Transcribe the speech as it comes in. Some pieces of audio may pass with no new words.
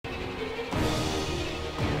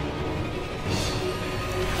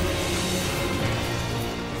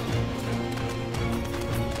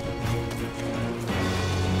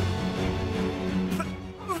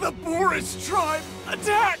Forest tribe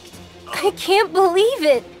attacked! I can't believe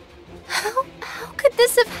it! How could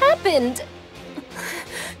this have happened?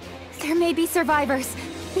 There may be survivors.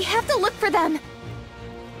 We have to look for them.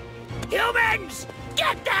 Humans!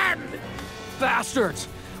 Get them! Bastards!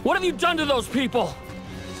 What have you done to those people?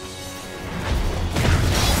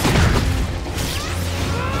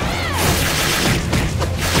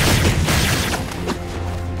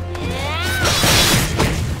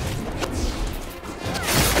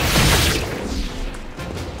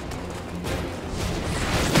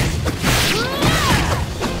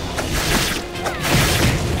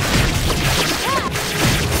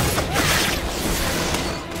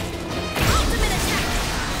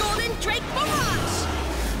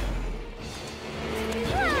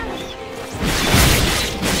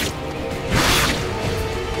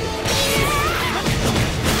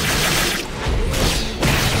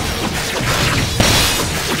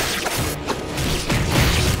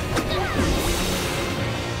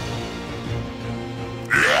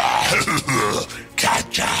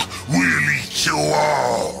 Gotcha! We'll eat you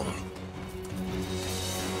all!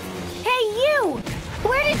 Hey, you!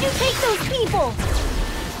 Where did you take those people?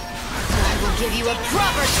 I will give you a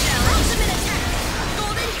proper challenge. Ultimate attack!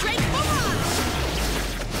 Golden Drake Barrage!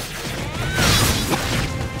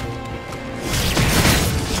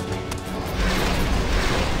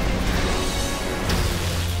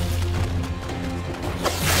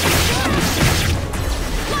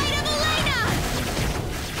 Light of Elena!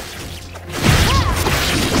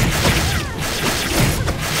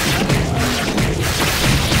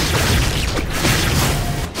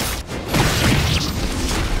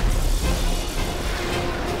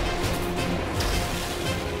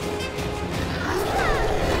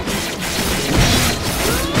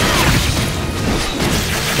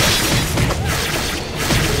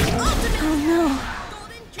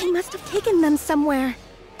 Them somewhere.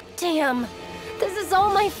 Damn, this is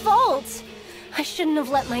all my fault. I shouldn't have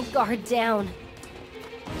let my guard down.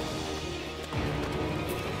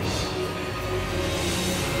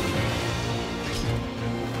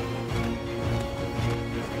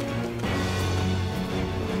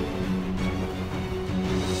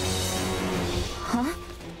 Huh?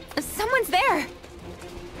 Someone's there!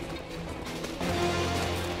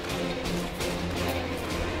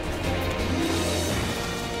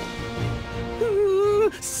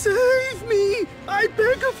 Save me! I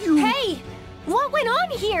beg of you! Hey! What went on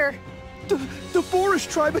here? The Forest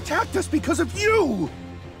tribe attacked us because of you!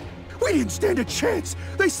 We didn't stand a chance!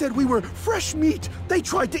 They said we were fresh meat! They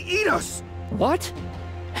tried to eat us! What?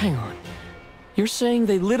 Hang on. You're saying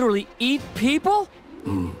they literally eat people?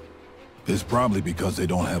 It's probably because they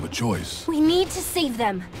don't have a choice. We need to save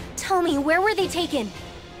them. Tell me, where were they taken?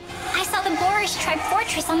 I saw the Boris tribe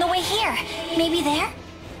fortress on the way here. Maybe there?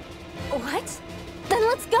 What? Then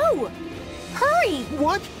let's go! Hurry!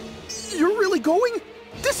 What? You're really going?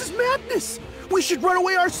 This is madness! We should run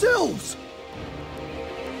away ourselves!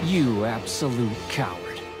 You absolute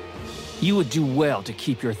coward. You would do well to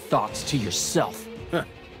keep your thoughts to yourself.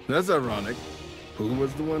 That's ironic. Who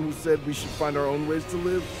was the one who said we should find our own ways to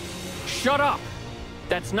live? Shut up!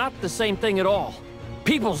 That's not the same thing at all.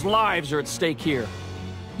 People's lives are at stake here.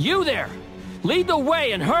 You there! Lead the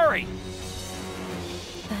way and hurry!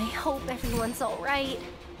 I hope everyone's all right.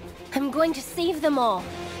 I'm going to save them all,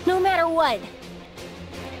 no matter what.